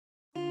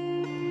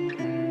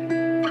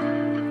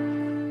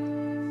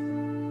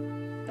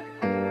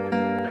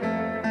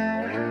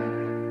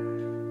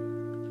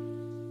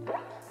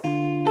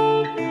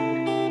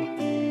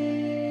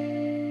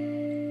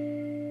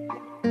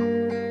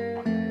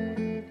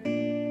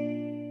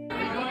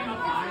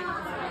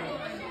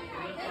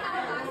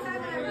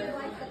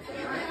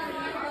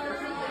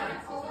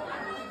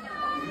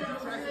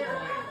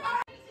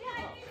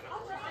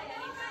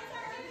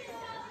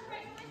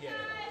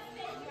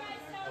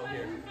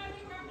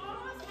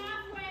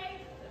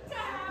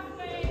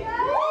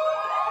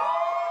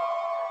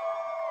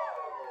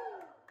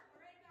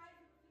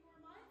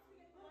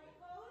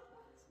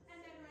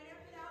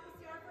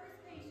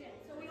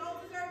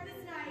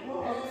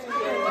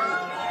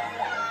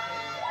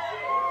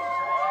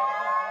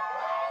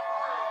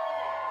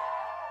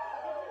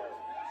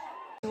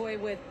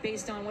with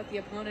based on what the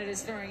opponent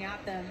is throwing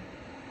at them.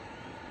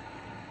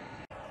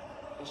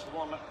 Just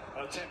one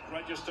attempt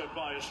registered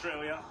by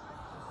Australia.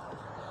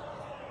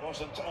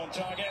 Wasn't on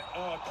target.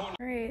 All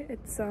right,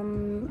 it's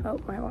oh,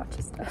 my watch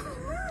is done.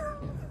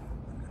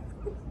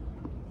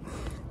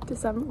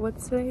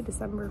 What's today?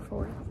 December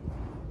 4th.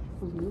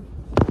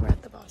 We're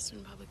at the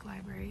Boston Public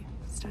Library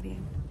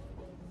studying.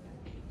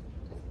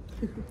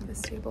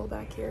 This table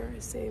back here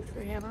is saved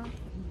for Hannah.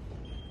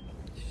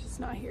 She's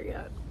not here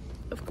yet,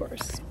 of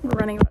course. We're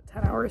running about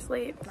 10 hours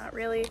late. Not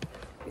really.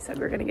 We said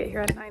we were gonna get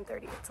here at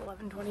 9:30. It's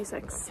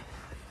 11:26.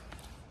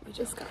 We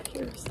just got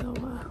here, so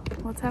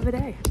let's have a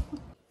day.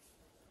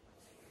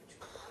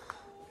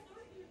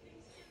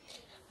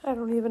 I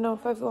don't even know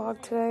if I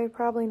vlogged today.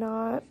 Probably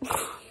not.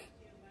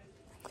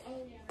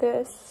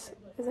 This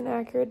is an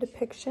accurate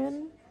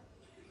depiction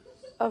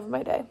of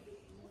my day.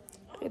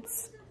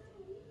 It's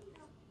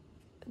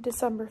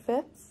December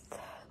 5th,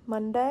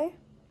 Monday.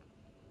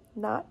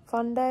 Not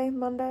fun day,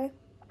 Monday.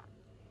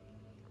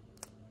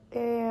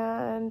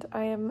 And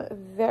I am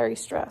very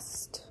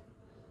stressed.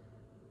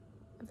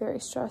 Very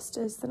stressed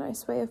is the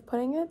nice way of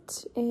putting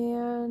it.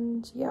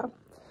 And yeah,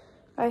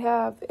 I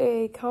have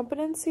a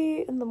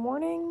competency in the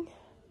morning.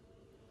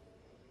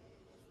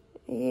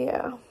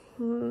 Yeah,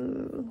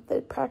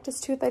 the practice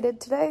tooth I did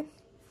today,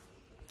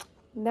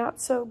 not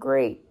so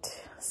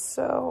great.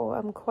 So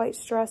I'm quite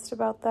stressed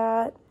about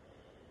that.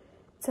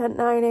 It's at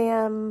 9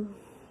 a.m.,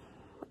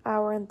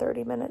 hour and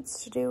 30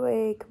 minutes to do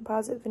a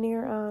composite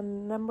veneer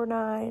on number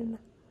 9.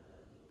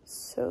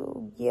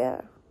 So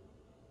yeah,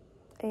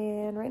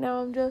 and right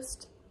now I'm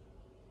just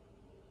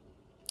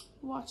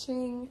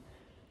watching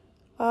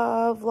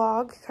a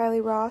vlog,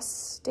 Kylie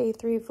Ross day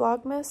 3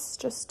 Vlogmas,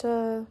 just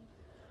to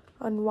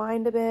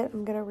unwind a bit.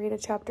 I'm gonna read a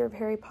chapter of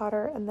Harry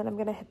Potter and then I'm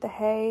gonna hit the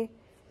hay.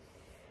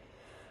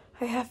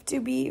 I have to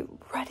be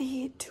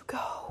ready to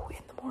go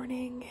in the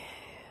morning.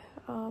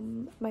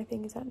 My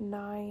thing is at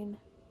 9.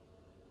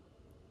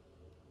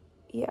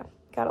 Yeah,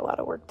 got a lot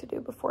of work to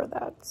do before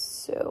that.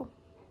 So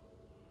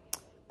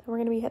then we're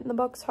gonna be hitting the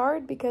books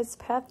hard because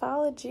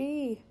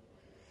pathology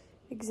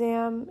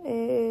exam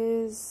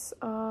is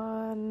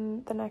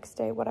on the next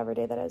day, whatever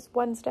day that is,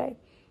 Wednesday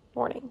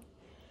morning.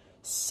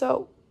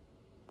 So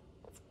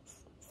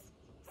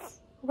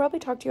I'll probably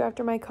talk to you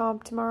after my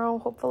comp tomorrow,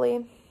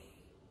 hopefully,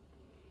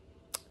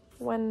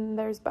 when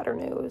there's better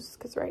news,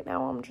 because right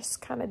now I'm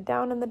just kind of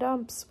down in the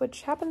dumps,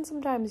 which happens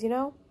sometimes, you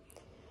know?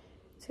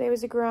 Today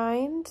was a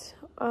grind,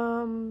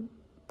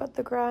 but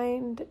the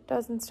grind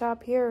doesn't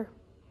stop here.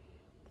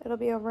 It'll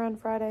be over on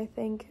Friday,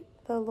 thank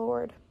the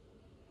Lord.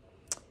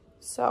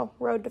 So,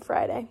 road to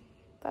Friday.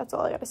 That's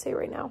all I gotta say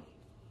right now.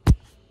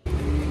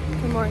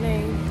 Good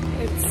morning.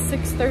 It's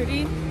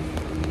 6:30.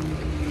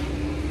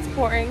 It's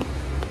pouring.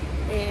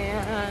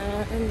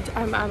 And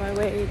I'm on my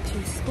way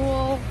to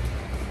school.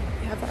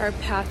 We have our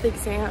path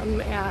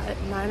exam at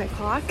 9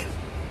 o'clock.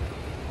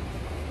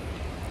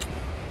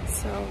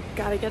 So,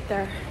 gotta get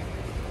there.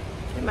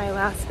 Get my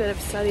last bit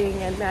of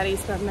studying, and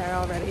Maddie's been there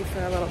already for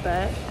a little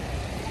bit.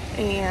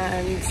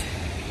 And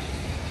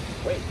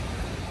wait,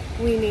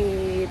 we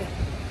need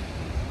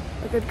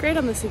a good grade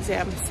on this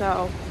exam,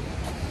 so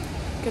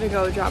I'm gonna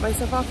go drop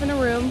myself off in a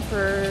room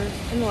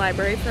in the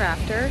library for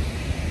after,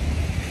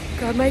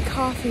 grab my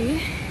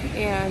coffee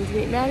and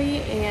meet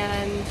Maddie,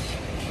 and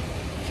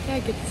yeah,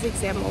 get this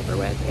exam over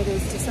with. It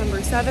is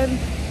December 7th.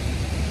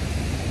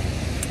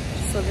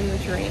 Just living the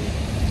dream.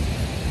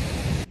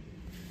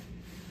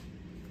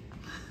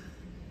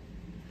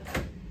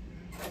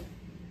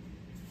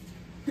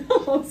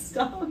 Oh,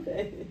 stop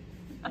it.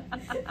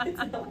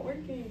 It's not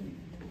working.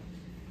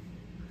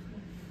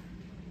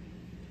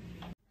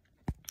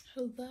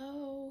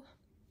 Hello.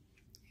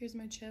 Here's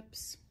my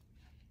chips.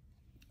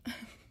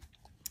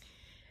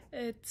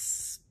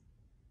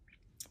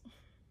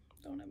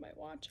 Don't have my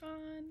watch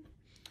on.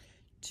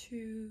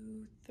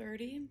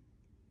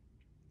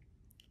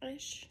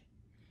 2:30-ish.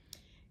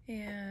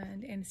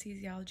 And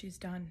anesthesiology is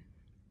done.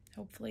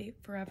 Hopefully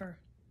forever.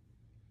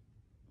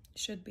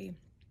 Should be.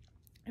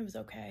 It was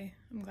okay.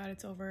 I'm glad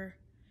it's over.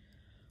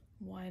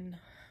 One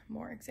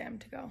more exam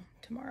to go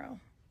tomorrow.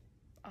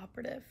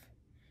 Operative.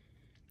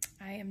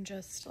 I am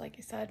just, like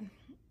I said,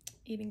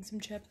 eating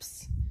some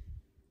chips,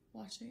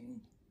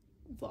 watching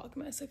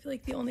Vlogmas. I feel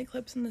like the only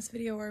clips in this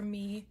video are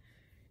me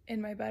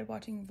in my bed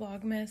watching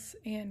Vlogmas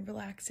and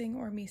relaxing,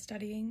 or me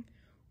studying,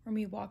 or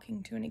me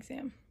walking to an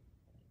exam.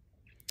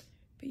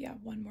 But yeah,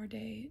 one more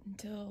day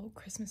until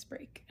Christmas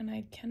break, and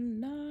I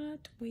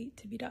cannot wait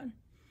to be done.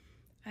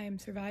 I am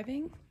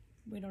surviving.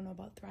 We don't know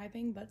about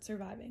thriving, but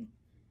surviving.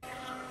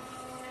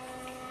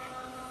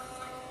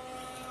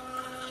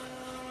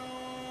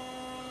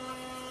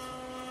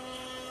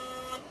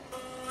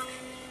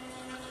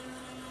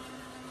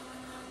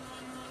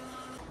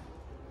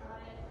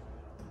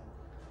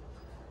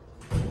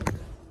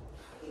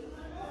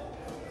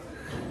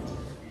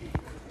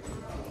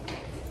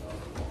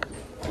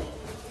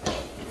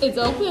 It's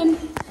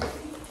open.